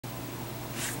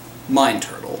Mind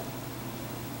Turtle.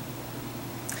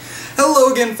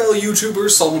 Hello again, fellow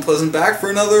YouTubers, Solomon Pleasant back for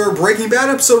another Breaking Bad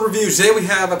episode review. Today we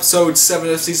have episode 7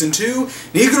 of Season 2,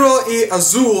 Negro y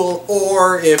Azul,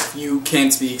 or if you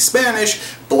can't speak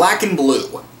Spanish, Black and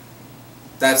Blue.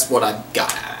 That's what I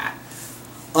got at.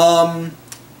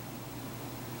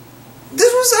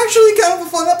 This was actually kind of a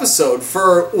fun episode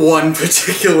for one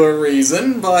particular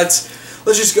reason, but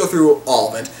let's just go through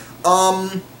all of it.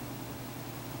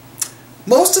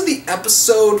 Most of the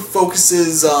episode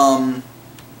focuses on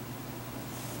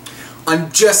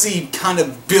Jesse kind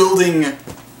of building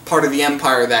part of the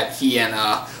empire that he and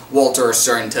Walter are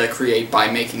starting to create by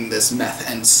making this meth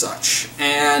and such.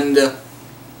 And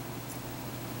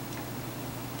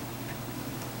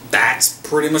that's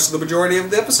pretty much the majority of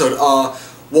the episode.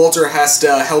 Walter has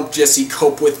to help Jesse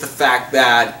cope with the fact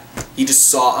that he just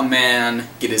saw a man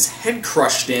get his head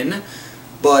crushed in.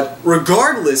 But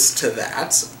regardless to that,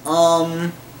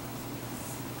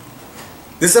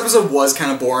 this episode was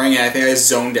kind of boring, and I think I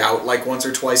zoned out like once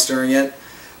or twice during it.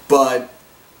 But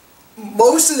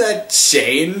most of that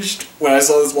changed when I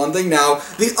saw this one thing. Now,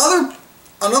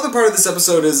 another part of this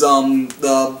episode is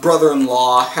the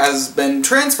brother-in-law has been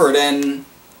transferred, and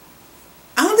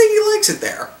I don't think he likes it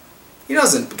there. He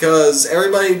doesn't, because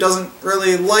everybody doesn't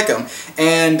really like him.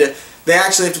 And they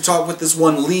actually have to talk with this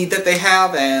one lead that they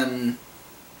have, and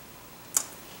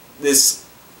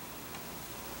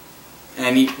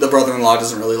the brother-in-law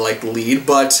doesn't really like the lead,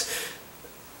 but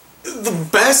the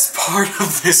best part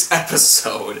of this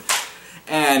episode,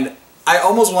 and I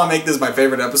almost want to make this my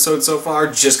favorite episode so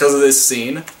far just because of this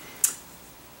scene,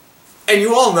 and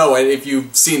you all know it if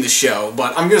you've seen the show,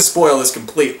 but I'm going to spoil this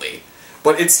completely,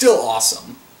 but it's still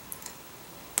awesome.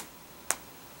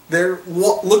 They're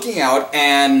looking out,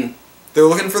 and they're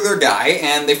looking for their guy,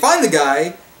 and they find the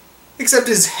guy, except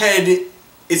his head,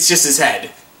 it's just his head,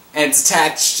 and it's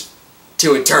attached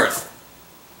to a turf.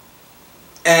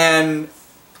 And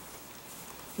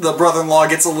the brother-in-law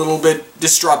gets a little bit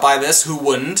distraught by this, who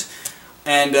wouldn't,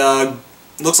 and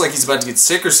looks like he's about to get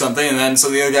sick or something, and then so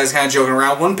the other guy's kind of joking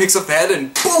around. One picks up the head,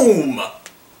 and boom!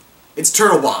 It's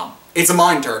Turtle Bomb. It's a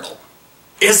mind turtle.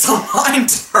 It's a mind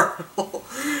turtle.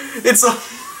 It's a...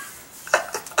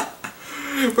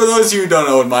 For those of you who don't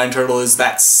know what mind turtle is,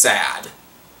 that's sad.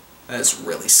 That is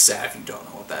really sad if you don't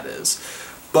know what that is.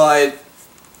 But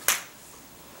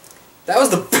that was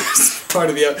the best part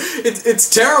of the episode. It's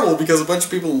terrible because a bunch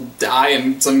of people die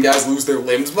and some guys lose their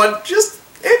limbs, but just,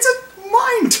 it's a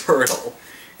mind turtle.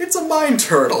 It's a mind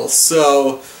turtle,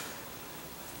 so...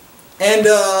 And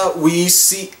we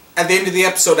see, at the end of the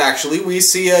episode actually, we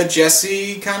see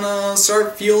Jesse kind of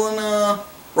start feeling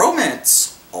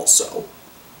romance also.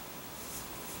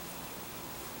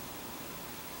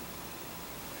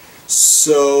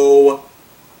 So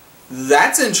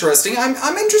that's interesting.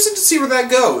 I'm interested to see where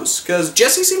that goes, because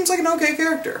Jesse seems like an okay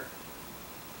character.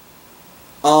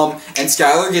 And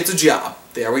Skylar gets a job.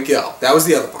 There we go. That was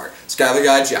the other part. Skylar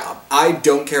got a job. I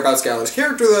don't care about Skylar's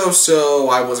character though, so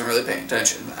I wasn't really paying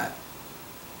attention to that.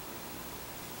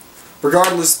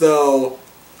 Regardless though,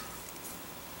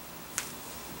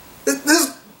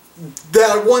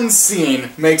 that one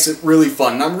scene makes it really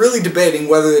fun. And I'm really debating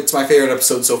whether it's my favorite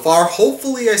episode so far.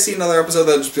 Hopefully I see another episode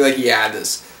that'll just be like, yeah,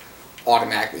 this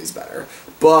automatically is better.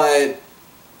 But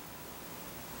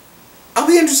I'll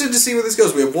be interested to see where this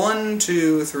goes. We have 1,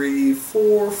 2, 3,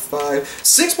 4, 5,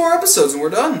 6 more episodes and we're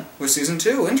done with Season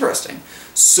 2. Interesting.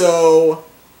 So,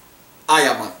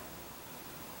 I've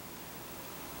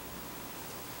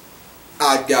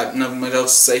got nothing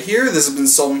else to say here. This has been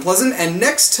Solomon Pleasant, and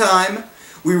next time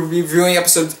we will be reviewing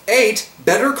episode 8,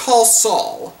 Better Call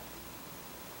Saul.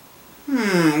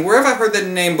 Where have I heard that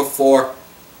name before?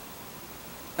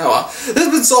 Oh well. This has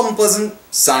been Solomon Pleasant,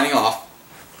 signing off.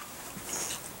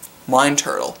 Mind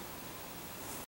Turtle.